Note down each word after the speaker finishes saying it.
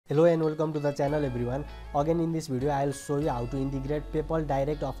Hello and welcome to the channel everyone. Again in this video I will show you how to integrate PayPal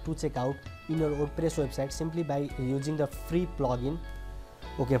Direct of 2Checkout in your WordPress website simply by using the free plugin.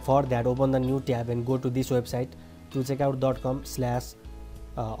 Okay, for that open the new tab and go to this website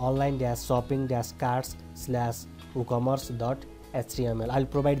 2checkout.com/online-shopping-carts/woocommerce.html. I'll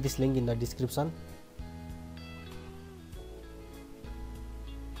provide this link in the description.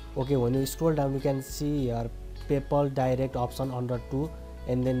 Okay, when you scroll down you can see your PayPal Direct option under 2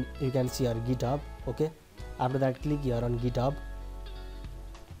 and then you can see your GitHub. Okay, after that click here on GitHub.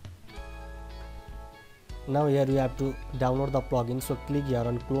 Now here you have to download the plugin, so click here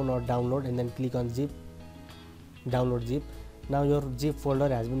on clone or download and then click on zip, download zip. Now your zip folder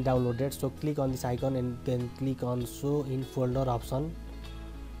has been downloaded, so click on this icon and then click on show in folder option.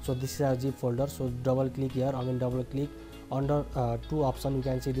 So this is our zip folder, so double click here, again double click under 2 option you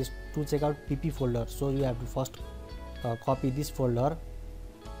can see this 2Checkout pp folder. So you have to first copy this folder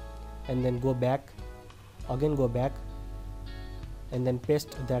and then go back, again go back and then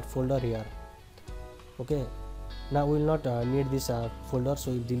paste that folder here. Okay, now we will not need this folder, so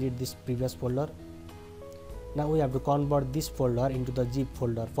we delete this previous folder. Now we have to convert this folder into the zip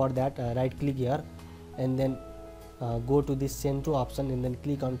folder. For that right click here and then go to this send to option and then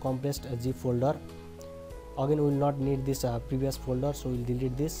click on compressed zip folder. Again we will not need this previous folder, so we will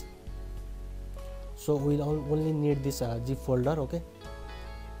delete this. So we will only need this zip folder. Okay,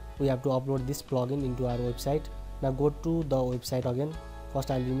 we have to upload this plugin into our website. Now go to the website again. First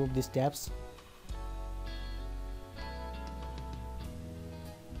I'll remove these tabs.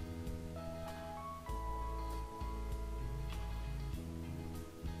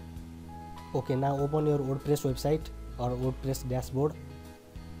 Okay, now open your WordPress website or WordPress dashboard.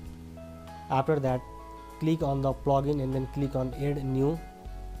 After that click on the plugin and then click on add new.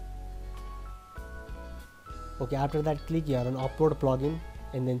 Okay, after that click here on upload plugin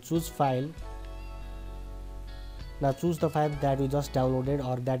and then choose file. Now choose the file that you just downloaded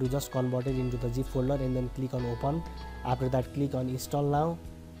or that you just converted into the zip folder and then click on open. After that click on install now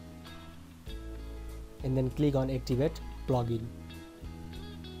and then click on activate plugin.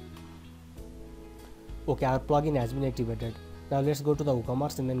 Okay, our plugin has been activated. Now let's go to the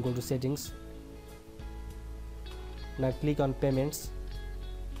Woocommerce and then go to settings. Now click on payments.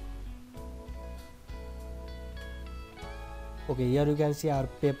 Okay, here you can see our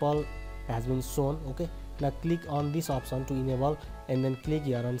PayPal has been shown. Okay, now click on this option to enable and then click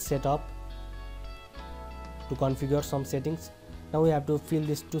here on setup to configure some settings. Now we have to fill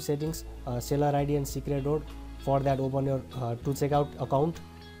these two settings, seller ID and secret code. For that open your 2Checkout account.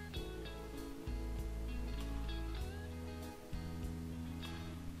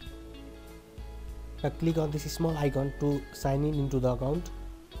 Now click on this small icon to sign in into the account.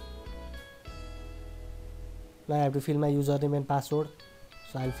 Now I have to fill my username and password,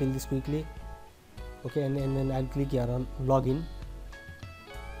 so I'll fill this quickly. Okay, and then I'll click here on login.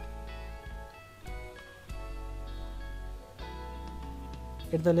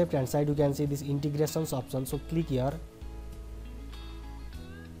 At the left hand side you can see this integrations option, so click here.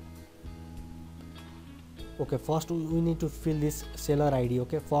 Okay, first we need to fill this seller ID.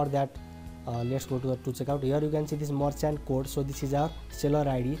 Okay, for that let's go to the 2Checkout. Here you can see this merchant code, so this is our seller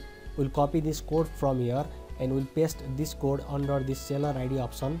ID. We'll copy this code from here and we'll paste this code under this seller ID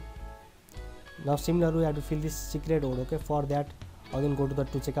option. Now similarly we have to fill this secret code. Okay, for that again go to the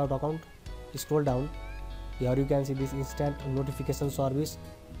 2Checkout account, scroll down. Here you can see this instant notification service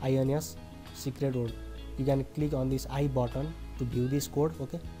INS secret code. You can click on this I button to view this code.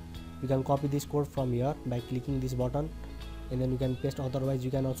 Okay, you can copy this code from here by clicking this button and then you can paste. Otherwise you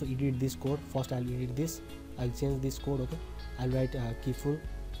can also edit this code. First I'll edit this, I'll change this code. Okay, I'll write keyful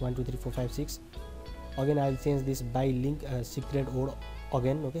 1 2 3 4 5 6. Again I'll change this by link secret code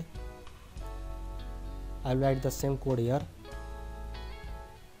again. Okay, I'll write the same code here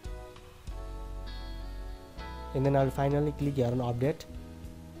and then I'll finally click here on update.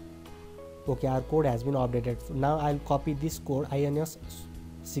 Okay, our code has been updated. Now I'll copy this code INS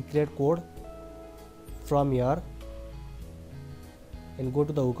secret code from here and go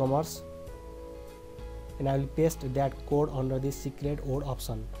to the Woocommerce and I will paste that code under this secret code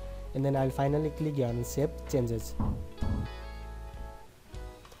option and then I'll finally click here on save changes.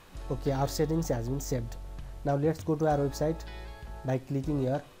 Okay, our settings has been saved. Now let's go to our website by clicking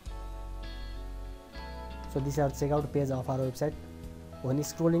here. So this is our checkout page of our website. When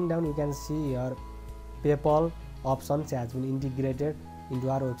scrolling down you can see here PayPal options has been integrated into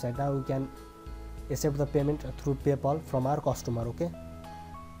our website. Now we can accept the payment through PayPal from our customer. Okay,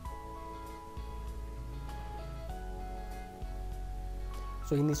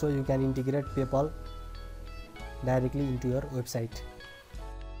 so in this way you can integrate PayPal directly into your website.